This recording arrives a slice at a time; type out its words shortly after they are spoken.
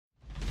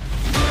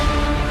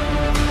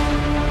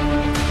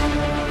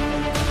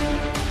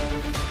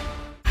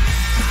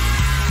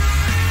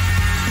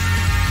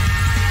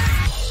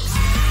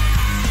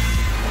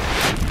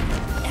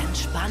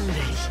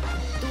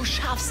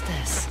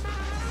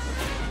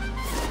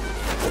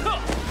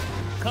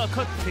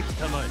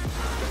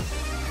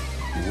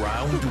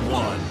Round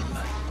 1.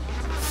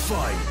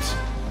 Fight!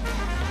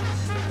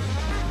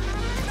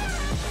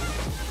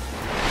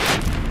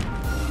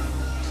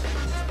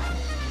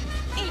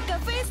 El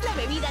café es la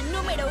bebida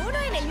número 1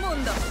 en el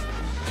mundo.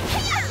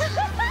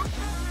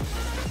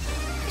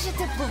 Je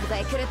te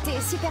prouverai que le thé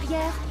est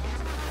supérieur.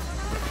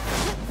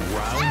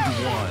 Round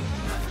 1.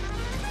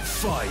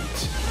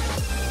 Fight!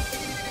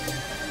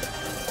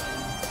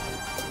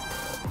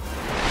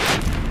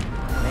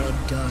 Red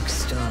Dark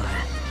Star,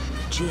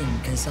 Jin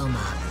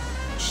Kazama,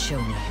 show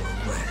me your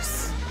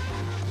worth.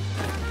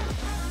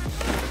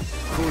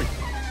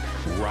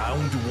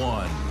 Round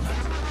 1.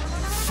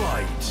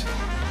 Fight!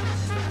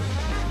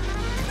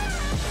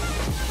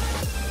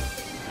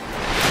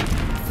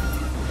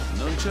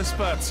 Non c'è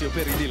spazio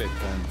per i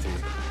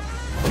dilettanti.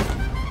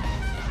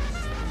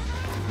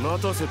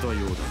 Matase to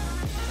aiuto.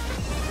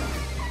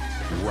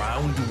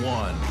 Round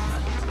 1.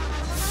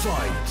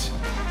 Fight!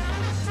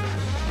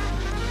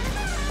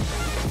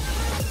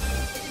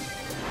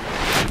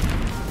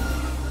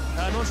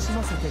 楽し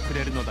ませてく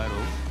れるのだろう。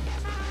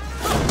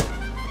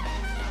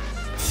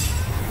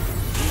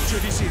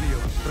Giudizirio,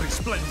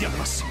 risplendi al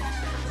massimo.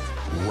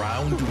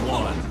 Round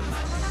 1.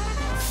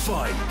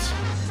 Fight!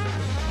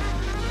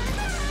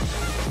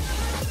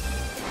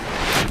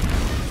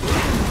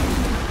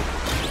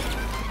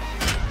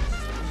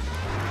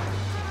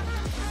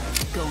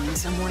 Going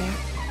somewhere?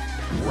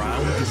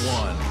 Round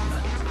 1.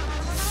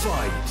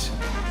 Fight!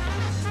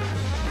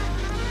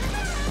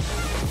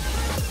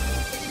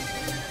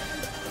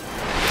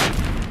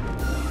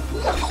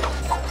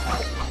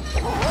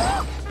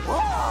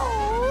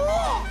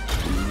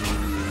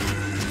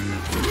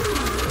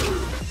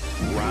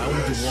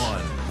 Round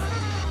 1.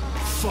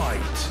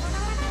 Fight!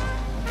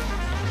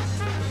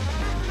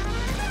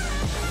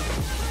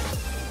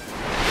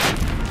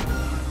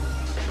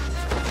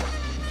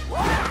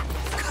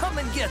 Come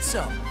and get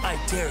some, I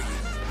dare you.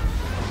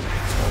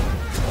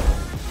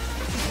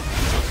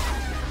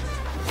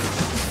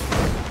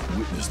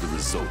 Witness the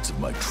results of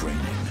my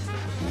training.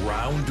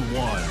 Round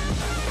 1.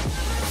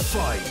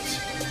 Fight!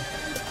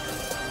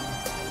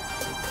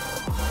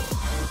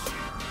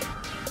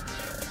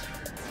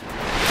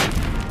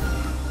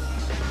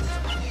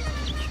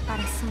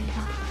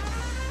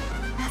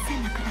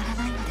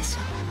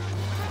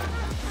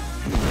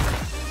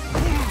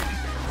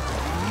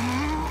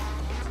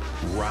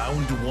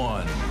 Round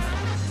 1.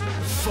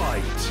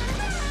 Fight!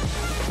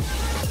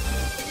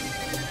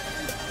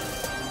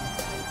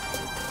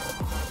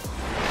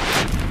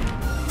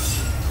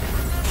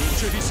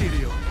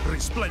 Giudizirio,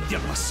 risplendi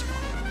al massimo.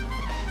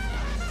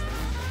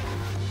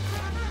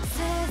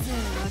 せいぜい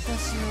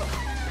私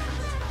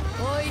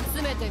を追い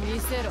詰めてみ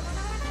せろ。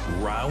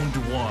 Round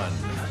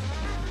 1.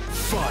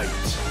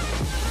 Fight!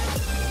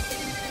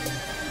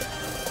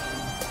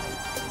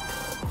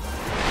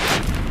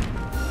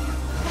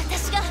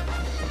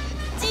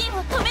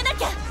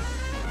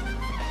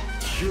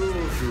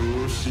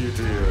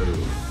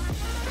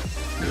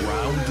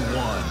 Round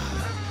 1.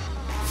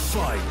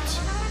 Fight!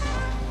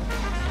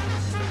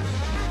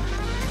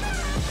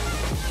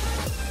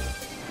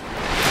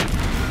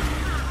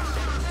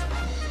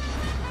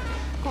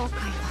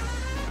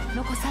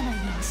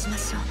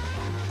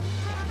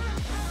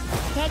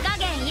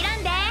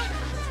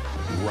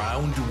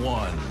 Round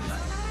 1.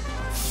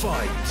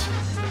 Fight!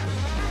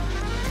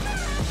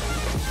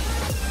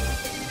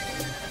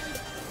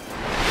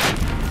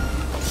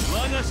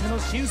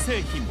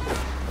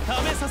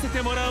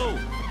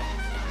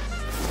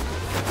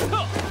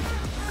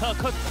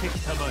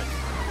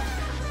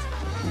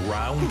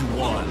 Round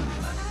 1.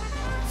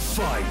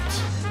 Fight!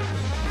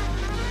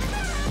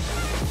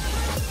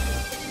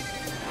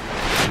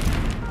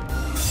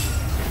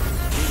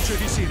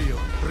 Giudizirio,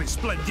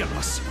 risplendi al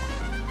massimo.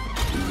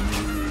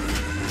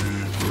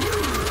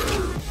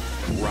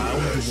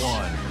 Round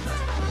 1.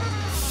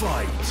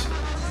 Fight!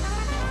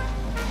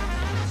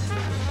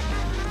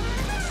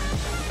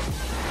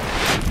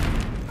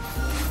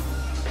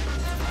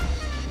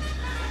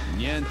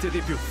 Niente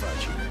di più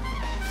facile.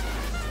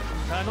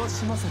 楽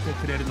しませて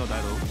くれるのだ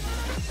ろう。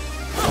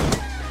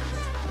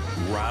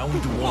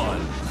Round 1.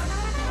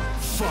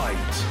 Fight!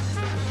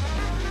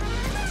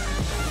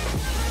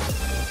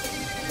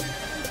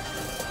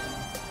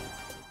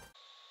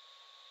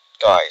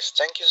 Guys,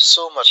 thank you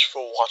so much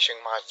for watching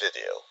my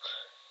video.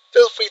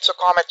 Feel free to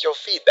comment your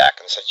feedback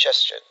and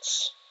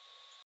suggestions.